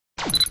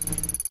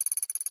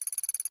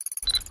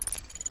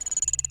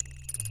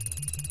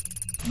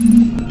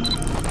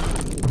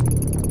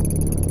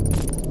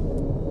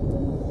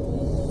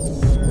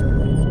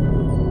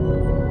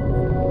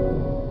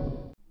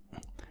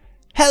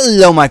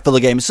Hello my fellow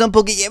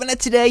gamers, Geek, and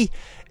today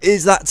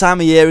is that time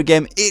of year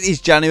again. It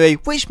is January,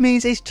 which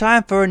means it's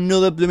time for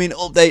another blooming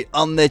update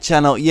on the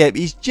channel. Yep,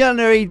 it's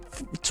January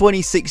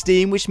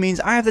 2016, which means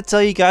I have to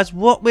tell you guys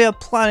what we are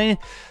planning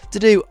to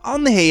do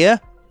on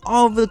here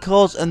over the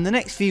course of the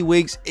next few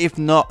weeks, if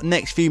not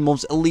next few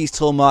months, at least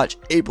till March,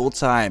 April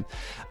time.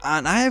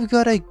 And I have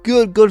got a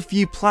good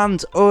few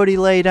plans already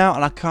laid out,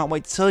 and I can't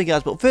wait to tell you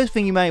guys. But first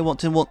thing you may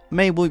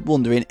be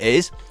wondering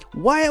is,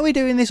 why are we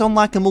doing this on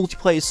like a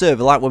multiplayer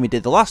server like when we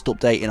did the last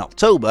update in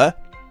October,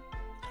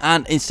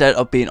 and instead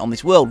of being on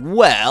this world?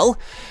 Well,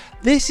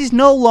 this is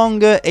no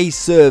longer a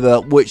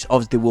server, which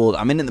obviously the world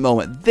I'm in at the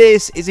moment.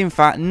 This is in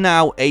fact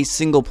now a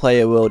single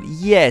player world.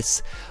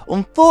 Yes,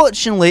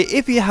 unfortunately,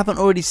 if you haven't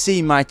already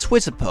seen my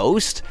Twitter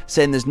post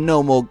saying there's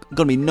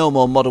gonna be no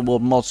more Modern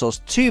World Mod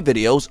Source 2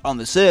 videos on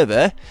the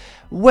server,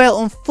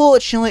 well,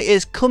 unfortunately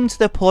it's come to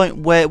the point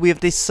where we have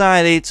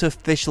decided to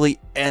officially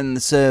end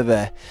the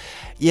server.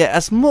 Yeah,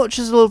 as much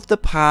as I love the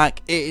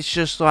pack, it's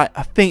just like,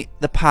 I think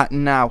the pack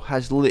now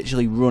has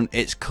literally run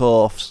its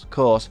course.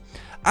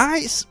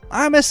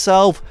 I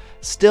myself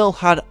still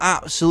had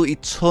absolutely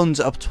tons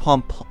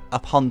upon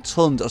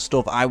tons of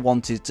stuff I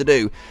wanted to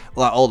do,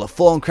 like all the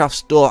Thorncraft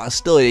stuff. I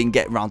still didn't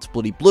get around to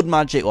bloody Blood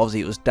Magic,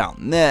 obviously it was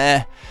down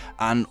there,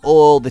 and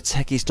all the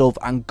techie stuff,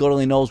 and God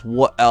only knows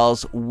what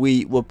else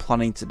we were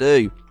planning to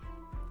do.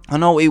 I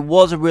know it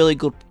was a really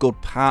good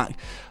pack,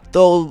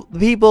 though the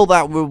people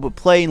that were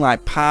playing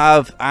like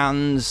Pav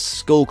and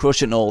Skull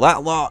Crush and all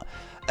that lot,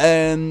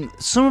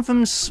 some of them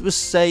were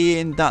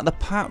saying that the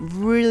pack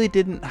really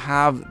didn't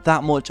have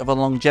that much of a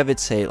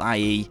longevity,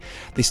 i.e.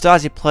 they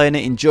started playing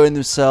it, enjoying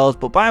themselves,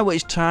 but by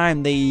which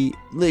time they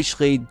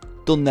literally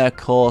done their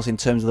course in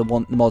terms of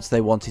the mods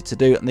they wanted to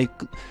do, and they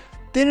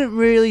didn't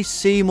really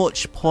see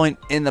much point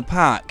in the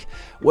pack.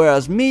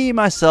 Whereas me,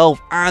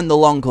 myself, and the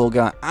long haul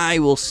guy, I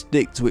will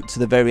stick to it to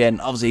the very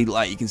end. Obviously,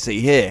 like you can see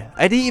here,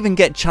 I didn't even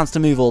get a chance to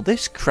move all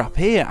this crap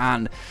here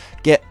and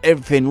get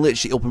everything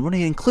literally up and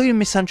running, including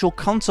my central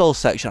console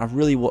section. I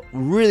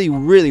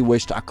really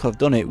wished I could have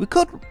done it.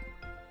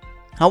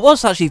 I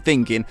was actually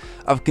thinking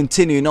of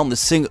continuing on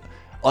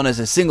as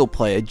a single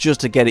player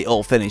just to get it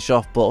all finished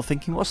off, but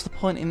thinking, what's the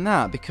point in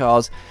that?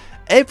 Because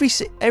every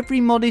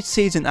modded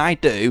season I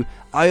do,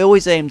 I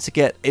always aim to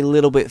get a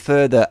little bit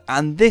further,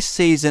 and this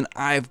season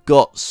I've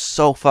got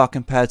so far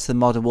compared to the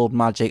Modern World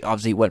Magic.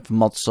 Obviously it went from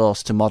Mod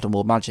Source to Modern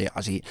World Magic,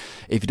 actually,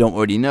 if you don't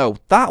already know.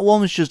 That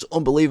one was just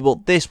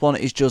unbelievable. This one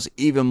is just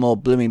even more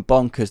blooming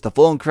bonkers. The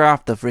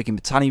Thorncraft, the freaking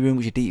Botany Room,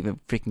 which you didn't even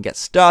freaking get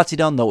started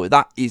on, though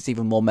that is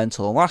even more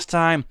mental than last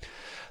time.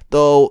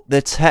 Though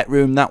the tech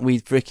room that we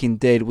freaking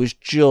did was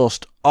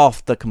just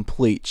off the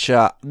complete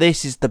chart.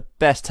 This is the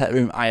best tech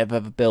room I have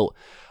ever built.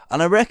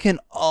 And I reckon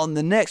on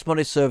the next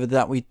modded server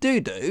that we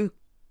do,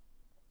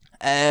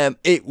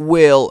 it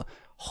will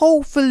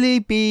hopefully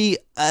be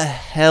a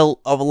hell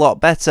of a lot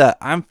better.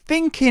 I'm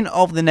thinking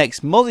of the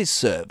next modded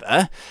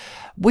server.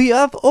 We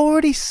have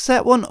already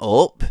set one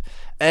up.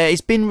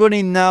 It's been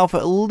running now for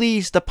at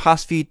least the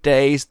past few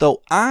days,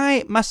 though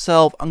I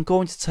myself am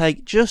going to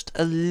take just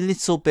a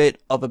little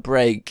bit of a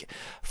break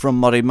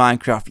from modded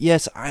Minecraft.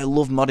 Yes, I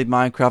love modded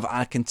Minecraft.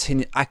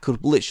 I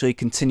could literally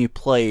continue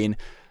playing,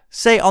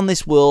 say, on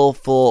this world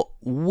for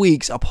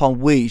weeks upon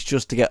weeks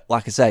just to get,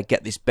 like I said,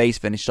 get this base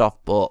finished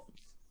off. But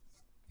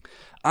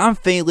I'm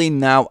feeling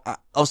now,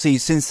 obviously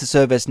since the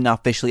server is now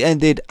officially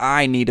ended,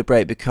 I need a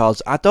break,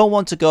 because I don't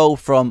want to go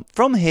from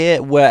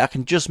here where I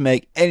can just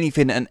make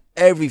anything and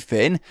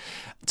everything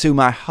to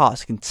my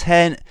heart's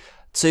content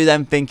to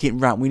them thinking,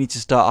 right, we need to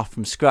start off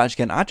from scratch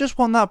again. I just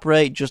want that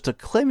break just to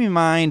clear my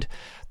mind,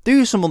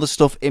 do some other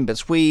stuff in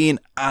between,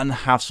 and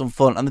have some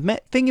fun. And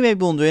the thing you may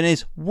be wondering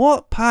is,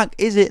 what pack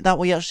is it that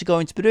we're actually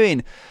going to be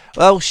doing?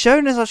 Well,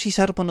 Sharon has actually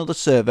set up another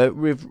server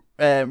with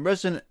what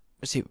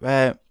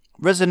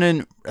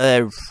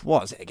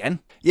was it again?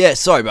 Yeah,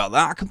 sorry about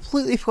that. I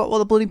completely forgot what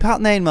the bloody pack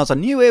name was. I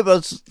knew it,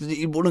 but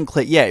it wouldn't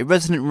click. Yeah,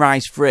 Resonant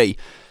Rise 3.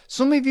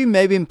 Some of you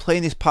may have been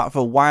playing this pack for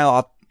a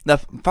while.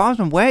 I've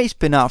found where it's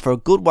been out for a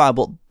good while,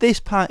 but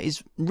this pack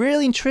is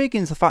really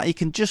intriguing. The fact you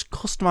can just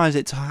customize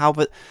it to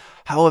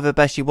however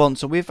best you want.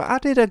 So we've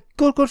added a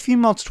good few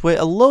mods to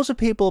it. Loads of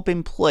people have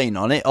been playing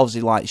on it, obviously,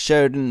 like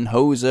Sheridan,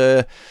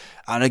 Hoser,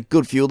 and a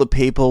good few other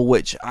people,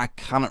 which I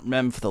cannot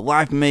remember for the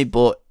life of me,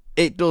 but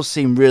it does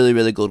seem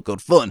really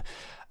good fun.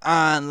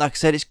 And like I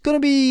said, it's going to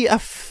be a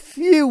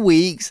few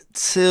weeks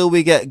till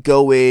we get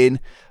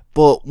going,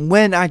 but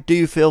when I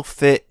do feel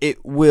fit,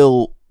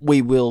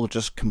 we will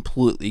just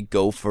completely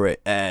go for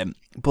it.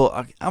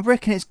 But I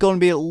reckon it's going to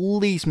be at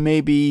least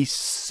maybe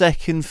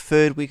second,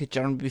 third week of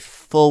January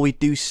before we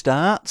do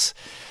start.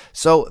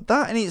 So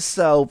that in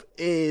itself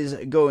is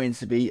going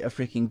to be a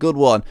freaking good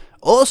one.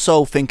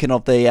 Also, thinking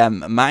of the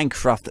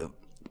Minecraft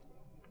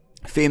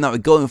theme that we're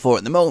going for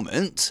at the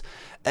moment,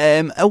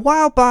 a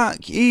while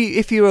back,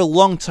 if you're a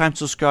long time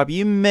subscriber,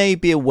 you may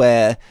be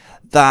aware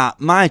that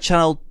my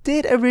channel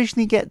did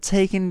originally get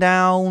taken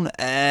down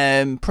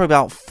probably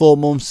about 4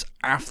 months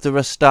after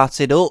I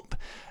started up.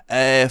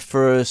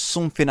 for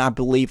something I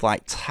believe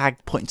like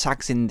putting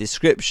tags in the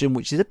description,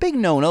 which is a big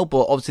no-no,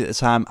 but obviously at the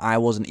time I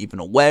wasn't even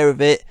aware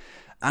of it,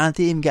 and I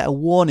didn't even get a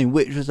warning,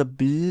 which was a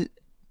bit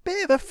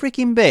of a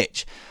freaking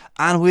bitch.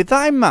 And with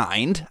that in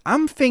mind,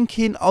 I'm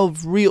thinking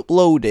of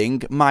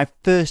re-uploading my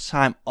first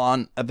time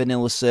on a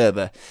vanilla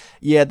server.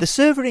 Yeah, the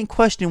server in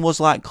question was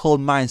like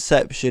called My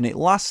Inception. It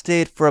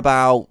lasted for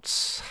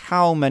about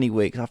how many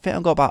weeks? I think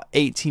I got about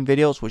 18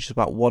 videos, which is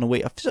about 1 a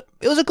week.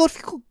 It was a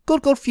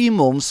good few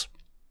months.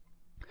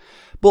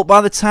 But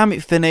by the time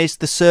it finished,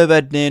 the server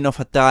had near enough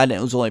had died, and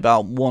it was only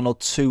about 1 or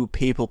 2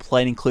 people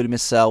playing, including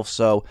myself.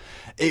 So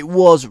it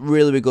was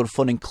really good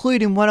fun,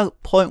 including one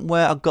point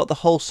where I got the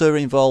whole server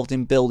involved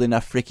in building a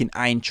freaking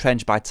iron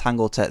trench by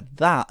Tangletech.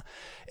 That,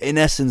 in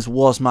essence,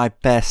 was my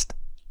best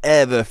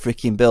ever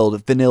freaking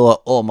build, vanilla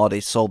or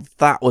modded. So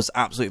that was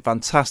absolutely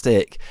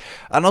fantastic.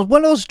 And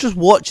when I was just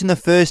watching the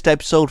first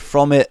episode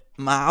from it,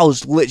 I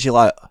was literally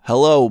like,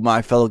 hello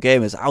my fellow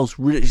gamers. I was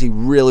literally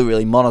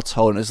really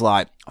monotone. It's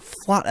like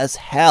flat as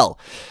hell.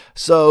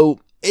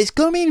 So it's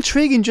going to be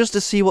intriguing just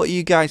to see what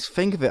you guys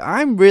think of it.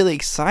 I'm really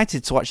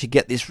excited to actually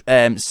get this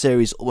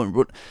series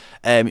on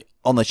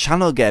the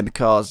channel again,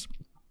 because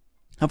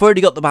I've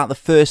already got about the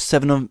first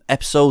 7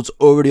 episodes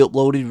already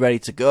uploaded, ready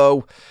to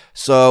go.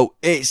 So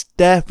it's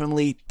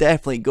definitely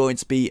going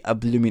to be a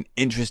blooming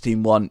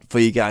interesting one for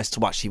you guys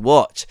to actually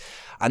watch.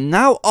 And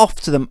now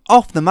off the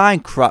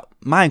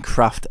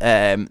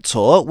Minecraft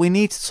tour, we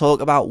need to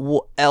talk about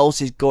what else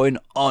is going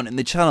on in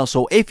the channel.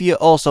 So if you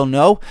also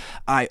know,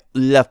 I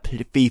love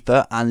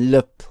FIFA and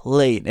love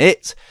playing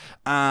it.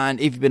 And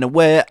if you've been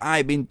aware,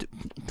 I've been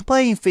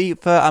playing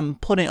FIFA and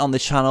putting it on the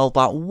channel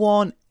about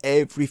one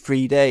every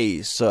 3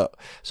 days. So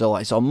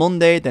like it's on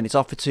Monday, then it's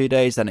off for 2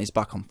 days, then it's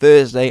back on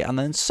Thursday, and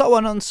then so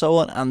on and so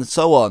on and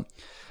so on.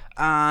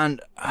 And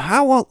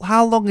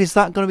how long is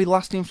that going to be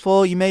lasting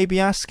for, you may be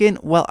asking?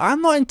 Well,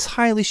 I'm not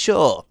entirely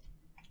sure.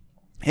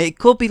 It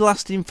could be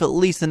lasting for at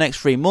least the next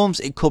 3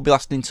 months. It could be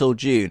lasting until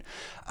June.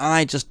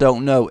 I just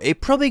don't know. It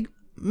probably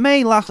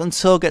may last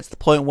until it gets to the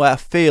point where I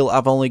feel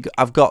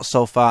I've got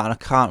so far and I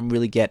can't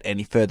really get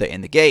any further in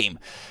the game.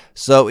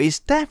 So it's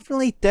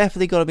definitely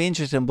going to be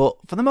interesting. But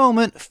for the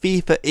moment,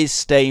 FIFA is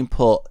staying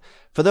put.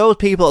 For those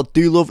people that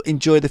do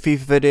enjoy the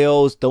FIFA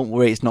videos, don't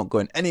worry, it's not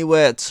going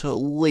anywhere until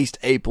at least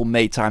April,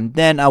 May time.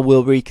 Then I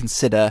will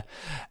reconsider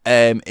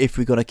if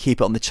we're going to keep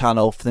it on the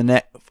channel for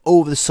the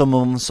over the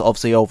summer months,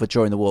 obviously over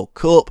during the World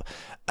Cup,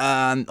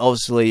 and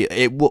obviously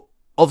it will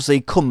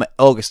come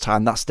August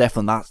time. That's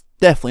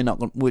definitely not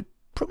going. We're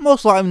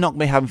most likely not going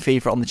to be having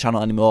FIFA on the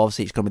channel anymore.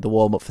 Obviously, it's going to be the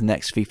warm up for the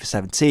next FIFA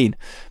 17.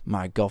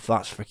 My God,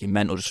 that's freaking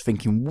mental. Just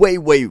thinking way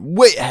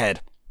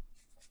ahead.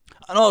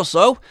 And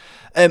also,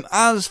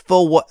 as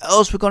for what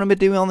else we're going to be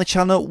doing on the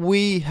channel,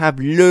 we have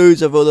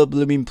loads of other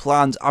blooming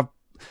plans.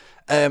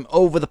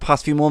 Over the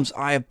past few months,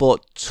 I have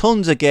bought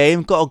tons of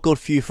games, got a good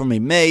few from my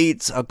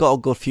mates, I've got a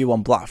good few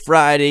on Black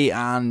Friday,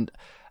 and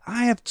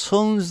I have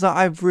tons that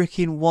I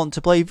freaking want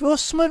to play.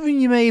 Some of them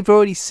you may have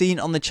already seen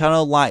on the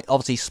channel, like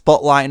obviously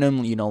spotlighting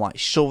them, you know, like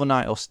Shovel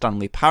Knight or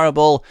Stanley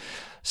Parable.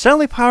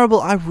 Stanley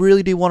Parable, I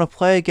really do want to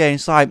play again.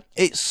 It's like,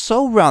 it's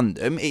so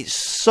random, it's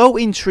so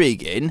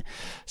intriguing,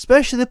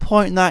 especially the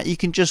point that you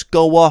can just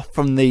go off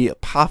from the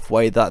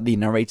pathway that the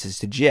narrator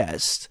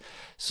suggests.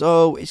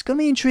 So it's going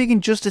to be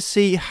intriguing just to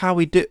see how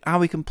we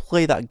can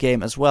play that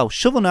game as well.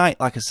 Shovel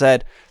Knight, like I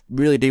said,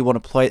 really do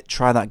want to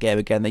try that game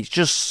again. It's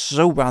just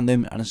so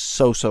random and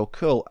so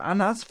cool. And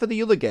as for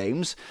the other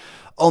games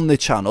on the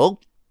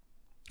channel,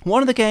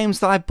 one of the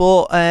games that I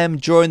bought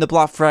during the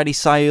Black Friday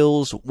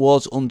sales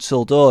was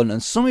Until Dawn,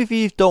 and some of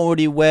you don't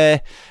already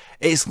aware,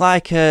 it's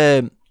like yeah,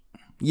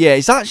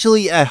 it's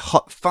actually a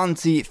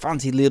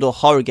fancy little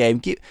horror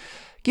game,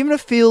 giving a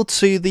feel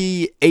to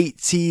the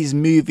 80s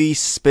movie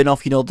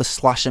spin-off, you know, the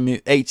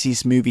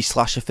 80s movie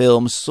slasher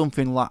films,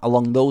 something like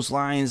along those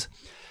lines.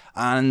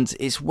 And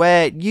it's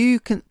where you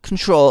can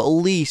control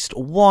at least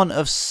one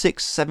of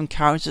 6, 7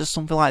 characters,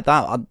 something like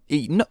that.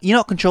 You're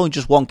not controlling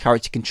just one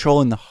character, you're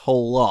controlling the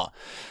whole lot.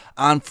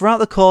 And throughout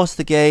the course of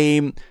the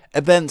game,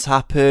 events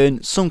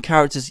happen. Some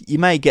characters, you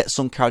may get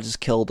some characters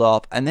killed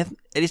off. And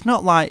it's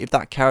not like if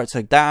that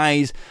character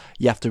dies,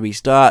 you have to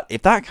restart.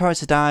 If that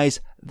character dies,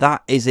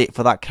 that is it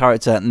for that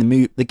character. And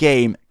the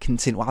game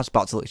continues. Well, I was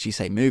about to literally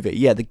say movie.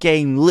 Yeah, the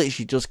game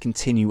literally does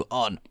continue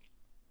on.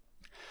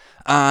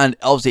 And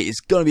obviously it's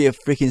going to be a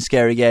freaking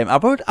scary game.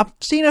 I've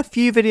seen a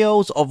few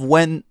videos of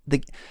when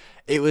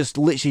it was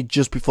literally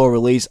just before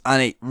release,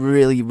 and it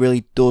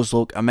really does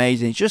look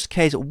amazing. It's just a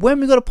case of when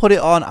we're going to put it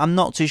on, I'm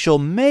not too sure,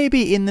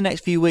 maybe in the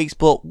next few weeks,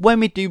 but when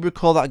we do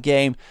record that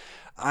game,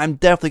 I'm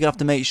definitely going to have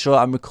to make sure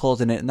I'm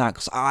recording it now,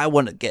 because I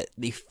want to get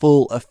the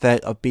full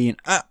effect of being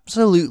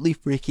absolutely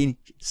freaking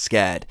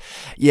scared.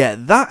 Yeah,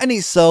 that in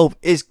itself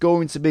is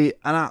going to be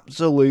an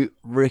absolute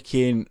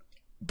freaking...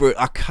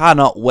 I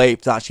cannot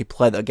wait to actually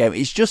play that game.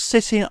 It's just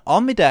sitting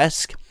on my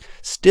desk,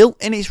 still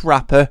in its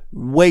wrapper,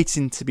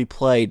 waiting to be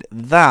played.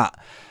 That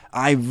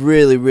I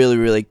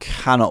really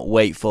cannot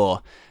wait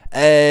for.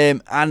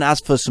 And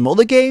as for some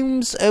other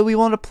games we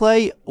want to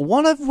play,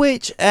 one of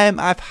which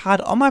I've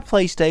had on my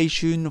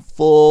PlayStation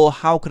for,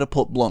 how could I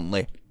put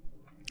bluntly,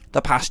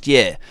 the past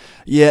year.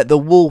 Yeah, The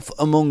Wolf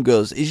Among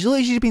Us. It's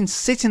literally been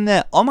sitting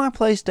there on my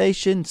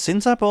PlayStation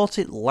since I bought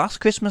it last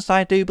Christmas,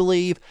 I do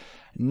believe.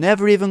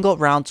 Never even got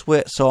round to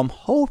it, so I'm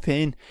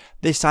hoping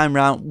this time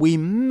round we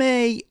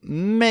may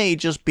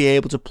just be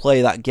able to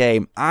play that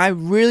game. I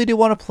really do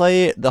want to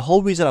play it. The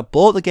whole reason I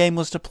bought the game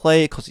was to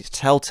play it because it's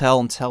Telltale,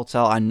 and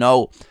Telltale, I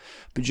know,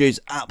 produce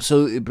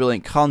absolutely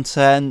brilliant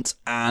content,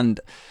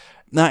 and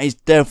that is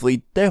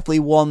definitely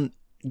one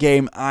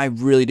game I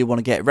really do want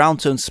to get around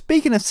to. And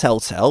speaking of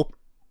Telltale,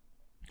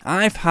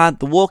 I've had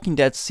The Walking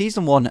Dead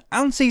Season 1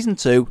 and Season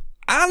 2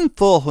 and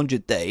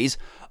 400 Days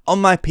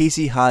on my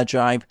PC hard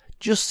drive,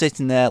 just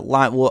sitting there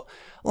like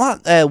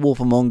Wolf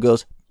Among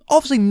Us.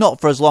 Obviously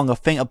not for as long. I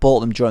think I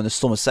bought them during the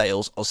summer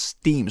sales, or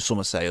Steam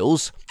summer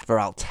sales, for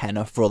about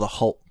tenner for the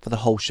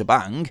whole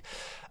shebang.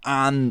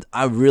 And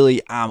I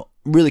really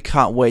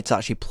can't wait to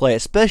actually play it,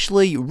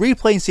 especially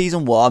replaying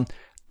Season 1,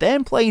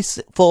 then playing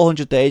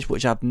 400 Days,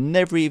 which I've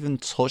never even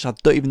touched. I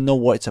don't even know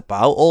what it's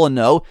about. All I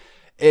know,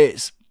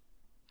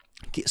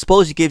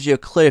 suppose it gives you a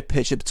clear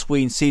picture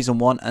between Season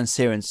 1 and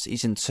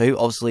Season 2.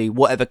 Obviously,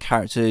 whatever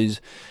characters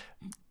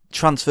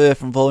transfer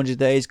from 400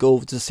 Days go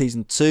over to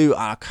Season 2,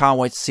 and I can't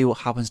wait to see what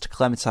happens to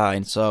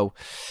Clementine. So,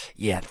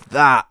 yeah,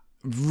 that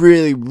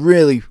really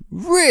will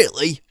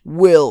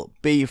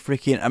be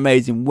freaking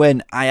amazing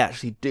when I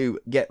actually do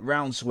get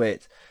round to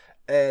it.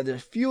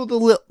 There's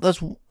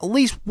at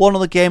least one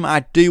other game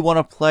I do want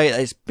to play that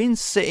has been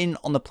sitting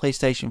on the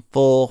PlayStation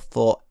 4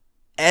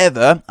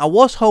 forever. I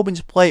was hoping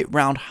to play it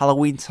around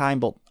Halloween time,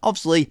 but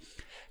obviously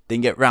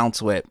didn't get round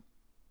to it.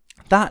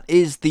 That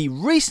is the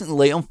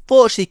recently,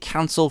 unfortunately,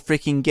 cancelled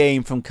freaking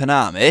game from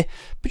Konami,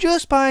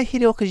 produced by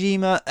Hideo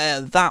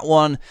Kojima. That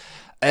one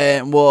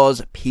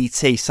was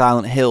PT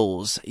Silent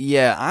Hills.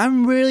 Yeah, I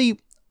really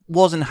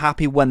wasn't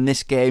happy when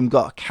this game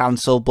got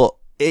cancelled, but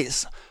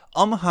it's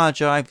on my hard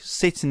drive,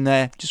 sitting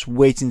there, just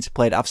waiting to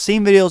play it. I've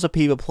seen videos of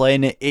people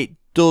playing it. It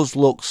does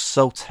look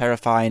so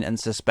terrifying and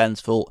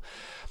suspenseful.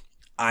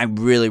 I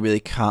really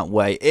can't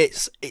wait.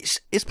 It's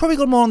probably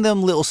got more on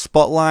them little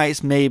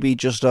spotlights, maybe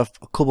just a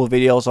couple of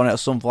videos on it or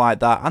something like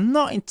that. I'm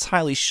not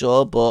entirely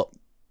sure, but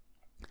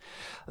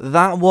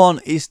that one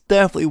is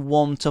definitely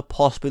one to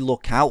possibly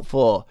look out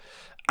for.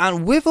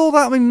 And with all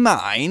that in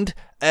mind,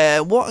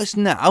 what is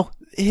now,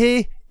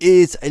 here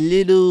is a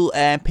little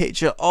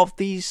picture of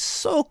the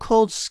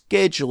so-called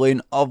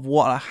scheduling of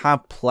what I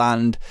have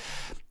planned,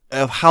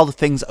 of how the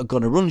things are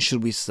going to run,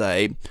 should we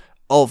say,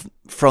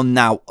 from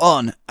now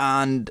on.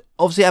 And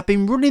obviously I've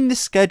been running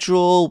this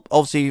schedule,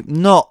 obviously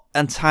not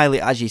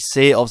entirely as you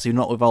see it, obviously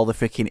not with all the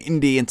freaking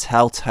indie and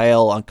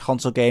Telltale and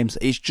console games.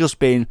 It's just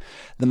been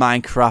the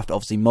Minecraft,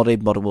 obviously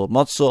modded, Modern World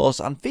Mod Source,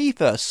 and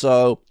FIFA.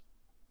 So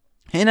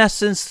in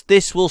essence,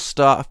 this will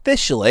start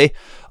officially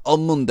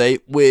on Monday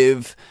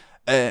with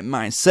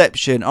my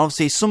Inception.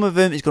 Obviously some of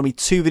them is going to be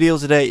 2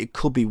 videos a day, it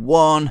could be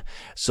 1,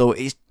 so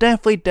it's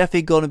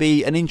definitely going to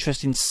be an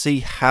interesting to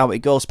see how it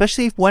goes,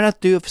 especially if when I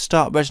do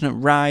start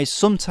Resonant Rise,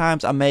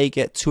 sometimes I may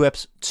get 2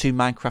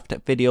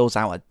 Minecraft videos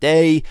out a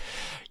day.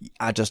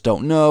 I just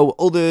don't know.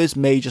 Others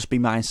may just be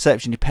my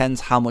Inception,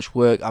 depends how much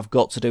work I've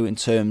got to do in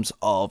terms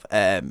of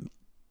the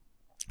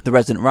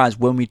Resonant Rise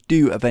when we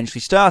do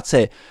eventually start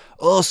it.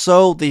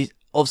 Also,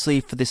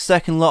 obviously for the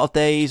second lot of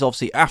days,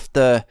 obviously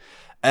after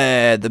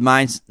the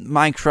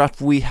Minecraft,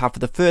 we have for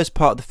the first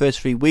part of the first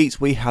 3 weeks,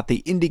 we have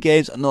the indie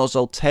games, and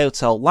also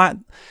Telltale. Like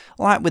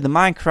with the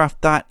Minecraft,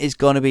 that is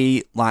going to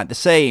be like the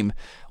same.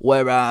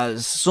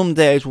 Whereas some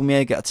days we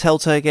may get a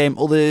Telltale game,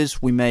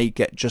 others we may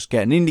just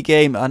get an indie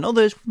game, and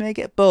others we may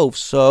get both.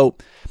 So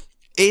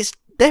it's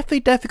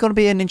definitely going to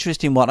be an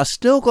interesting one. I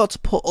still got to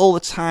put all the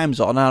times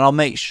on, and I'll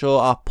make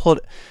sure I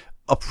put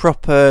a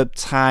proper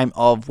time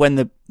of when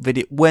the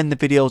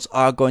videos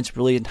are going to be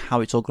released and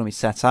how it's all going to be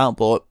set out.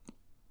 But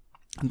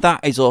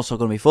that is also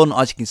going to be fun.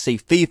 As you can see,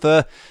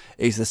 FIFA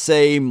is the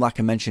same, like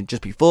I mentioned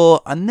just before.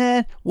 And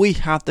then we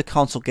have the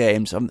console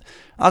games.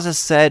 As I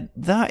said,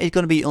 that is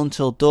going to be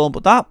Until Dawn,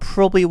 but that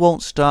probably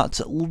won't start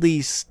till at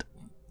least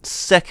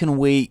second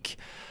week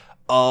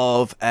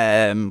of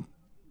second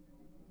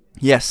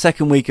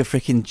week of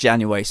freaking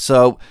January.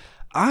 So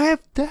I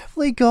have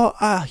definitely got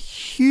a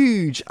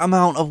huge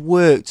amount of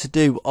work to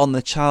do on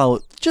the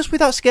channel. Just with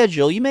that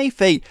schedule, you may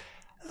think,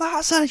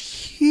 that's a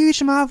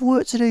huge amount of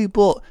work to do,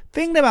 but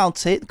thinking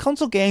about it,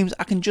 console games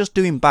I can just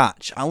do in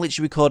batch. I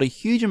literally record a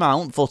huge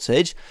amount of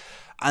footage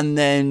and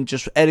then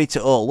just edit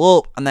it all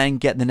up and then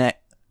get the next,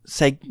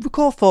 say,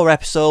 record 4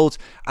 episodes,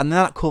 and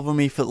that cover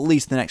me for at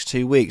least the next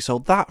 2 weeks. So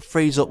that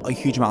frees up a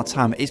huge amount of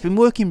time. It's been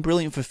working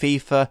brilliant for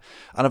FIFA,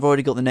 and I've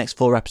already got the next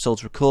 4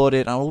 episodes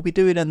recorded, and I will be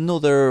doing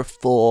another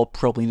 4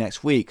 probably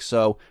next week.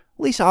 So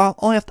at least I'll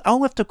only have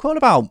to record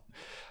about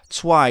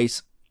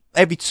twice,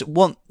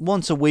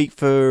 once a week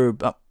for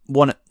 2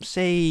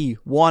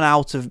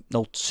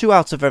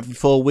 out of every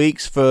 4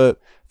 weeks for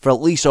at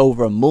least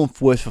over a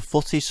month worth of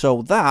footage.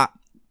 So that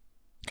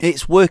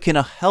it's working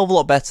a hell of a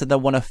lot better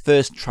than when I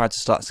first tried to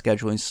start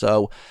scheduling.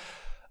 So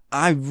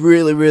I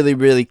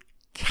really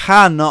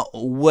cannot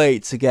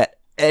wait to get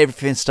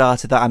everything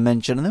started that I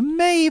mentioned, and there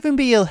may even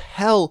be a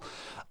hell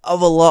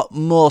of a lot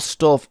more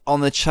stuff on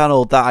the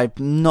channel that I've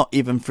not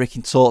even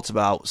freaking talked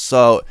about.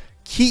 So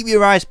keep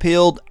your eyes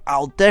peeled.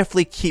 I'll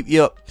definitely keep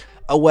you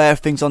aware of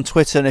things on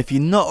Twitter, and if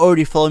you're not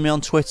already following me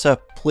on Twitter,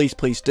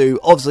 please do.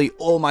 Obviously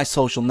all my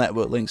social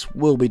network links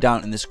will be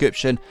down in the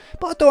description,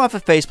 but I don't have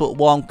a Facebook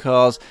one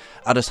because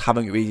I just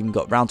haven't even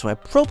got around to it. I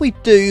probably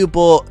do,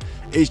 but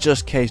it's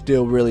just in case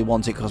they'll really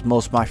want it because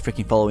most of my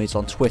freaking following is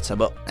on Twitter.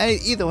 But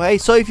either way,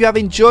 so if you have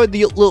enjoyed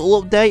the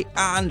little update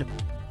and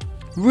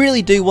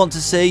really do want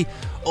to see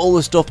all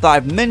the stuff that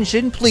I've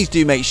mentioned, please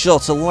do make sure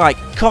to like,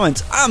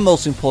 comment, and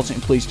most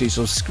importantly, please do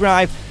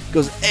subscribe,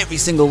 because every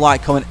single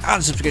like, comment,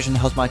 and subscription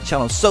helps my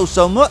channel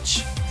so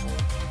much.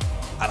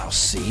 And I'll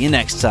see you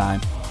next time.